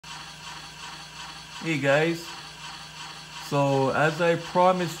Hey guys, so as I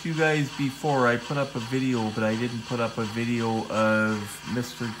promised you guys before, I put up a video, but I didn't put up a video of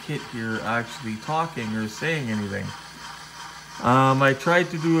Mr. Kitt here actually talking or saying anything. I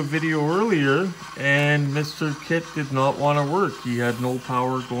tried to do a video earlier, and Mr. Kitt did not want to work. He had no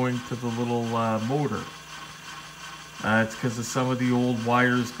power going to the little motor. It's because of some of the old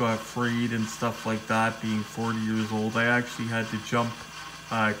wires got frayed and stuff like that, being 40 years old. I actually had to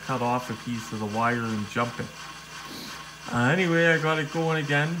cut off a piece of the wire and jump it. Anyway, I got it going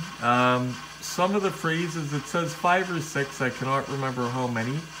again. Some of the phrases, it says 5 or 6, I cannot remember how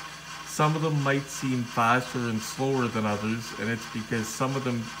many. Some of them might seem faster and slower than others, and it's because some of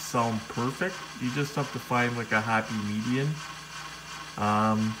them sound perfect. You just have to find like a happy median.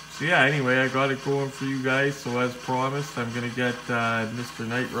 So yeah, anyway, I got it going for you guys. So as promised, I'm going to get Mr.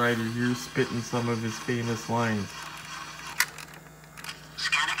 Knight Rider here spitting some of his famous lines.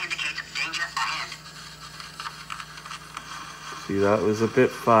 See, that was a bit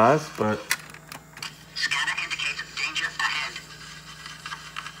fast, but... Scanner indicates danger ahead.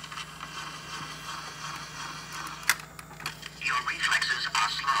 Your reflexes are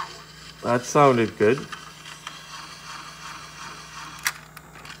slow. That sounded good.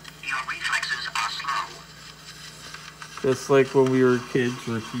 Your reflexes are slow. Just like when we were kids,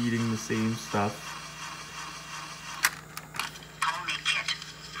 repeating the same stuff. Call me Kit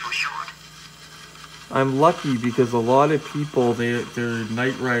for short. I'm lucky because a lot of people, their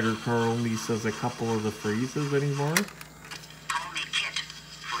Knight Rider car only says a couple of the phrases anymore. Call me Kit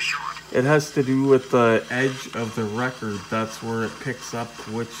for short. It has to do with the edge of the record. That's where it picks up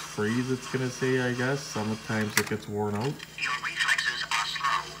which phrase it's going to say, I guess. Sometimes it gets worn out. Your reflexes are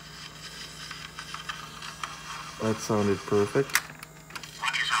slow. That sounded perfect.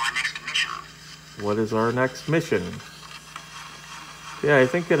 What is our next mission? What is our next mission? Yeah, I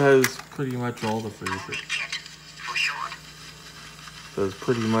think it has pretty much all the Call me phrases. Kit for short. Does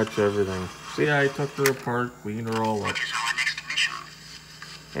pretty much everything. So yeah, I took her apart, cleaned her all up. What is our next mission?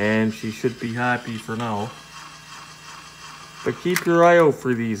 And she should be happy for now. But keep your eye out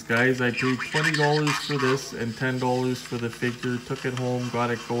for these, guys. I paid $20 for this and $10 for the figure. Took it home,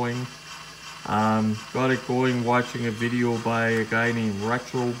 got it going. Watching a video by a guy named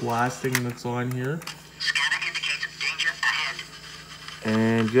Retro Blasting that's on here. Scanner indicates danger ahead.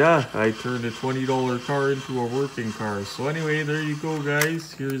 And yeah, I turned a $20 car into a working car. So anyway, there you go,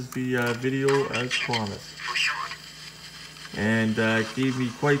 guys. Here's the video as promised. For short. And it gave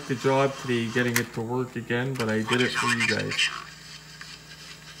me quite the job today getting it to work again, but I did it for you guys.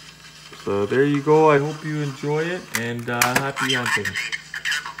 So there you go. I hope you enjoy it, and happy hunting.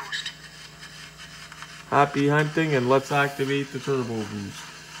 Happy hunting, and let's activate the turbo boost.